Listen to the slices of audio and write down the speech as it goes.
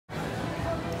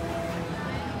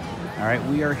All right,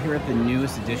 we are here at the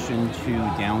newest addition to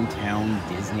downtown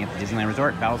Disney at the Disneyland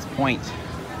Resort, Ballast Point.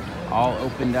 All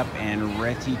opened up and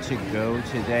ready to go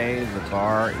today. The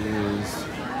bar is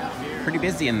pretty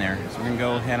busy in there, so we're gonna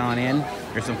go head on in.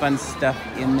 There's some fun stuff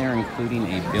in there, including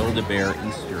a Build-A-Bear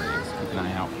Easter egg. So keep an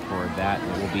eye out for that.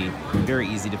 It will be very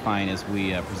easy to find as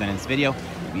we present this video.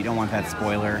 If you don't want that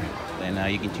spoiler,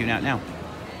 then you can tune out now.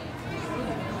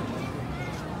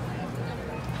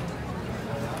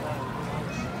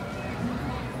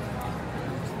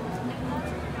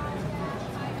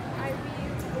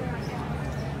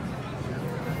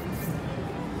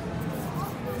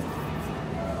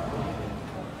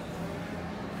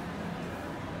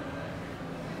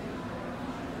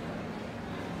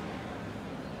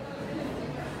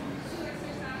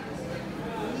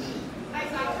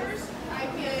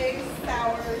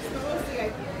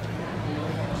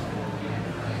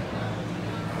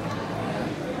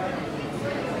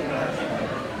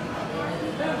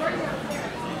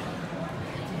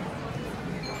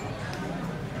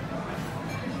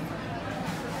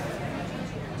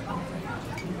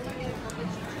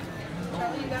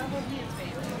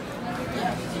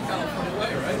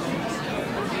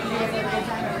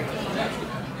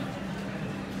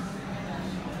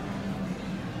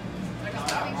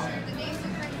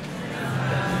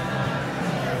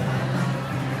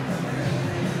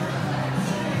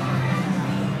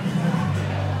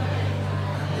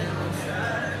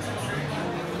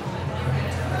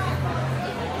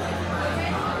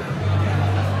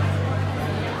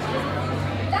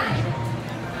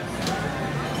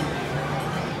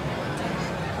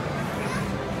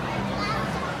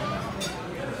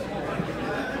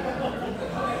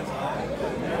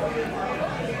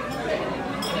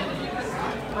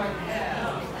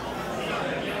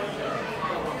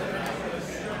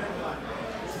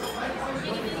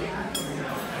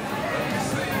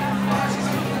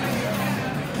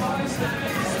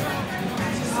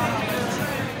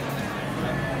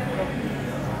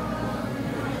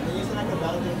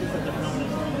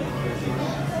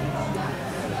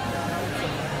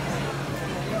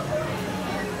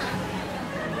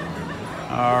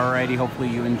 Alrighty, hopefully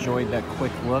you enjoyed that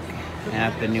quick look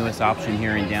at the newest option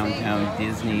here in downtown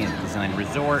Disney at Disneyland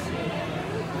Resort.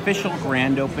 Official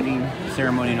grand opening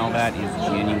ceremony and all that is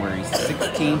January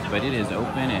 16th, but it is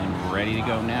open and ready to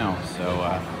go now.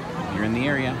 So if you're in the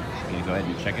area, you can go ahead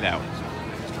and check it out.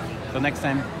 Till next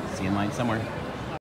time, see you in line somewhere.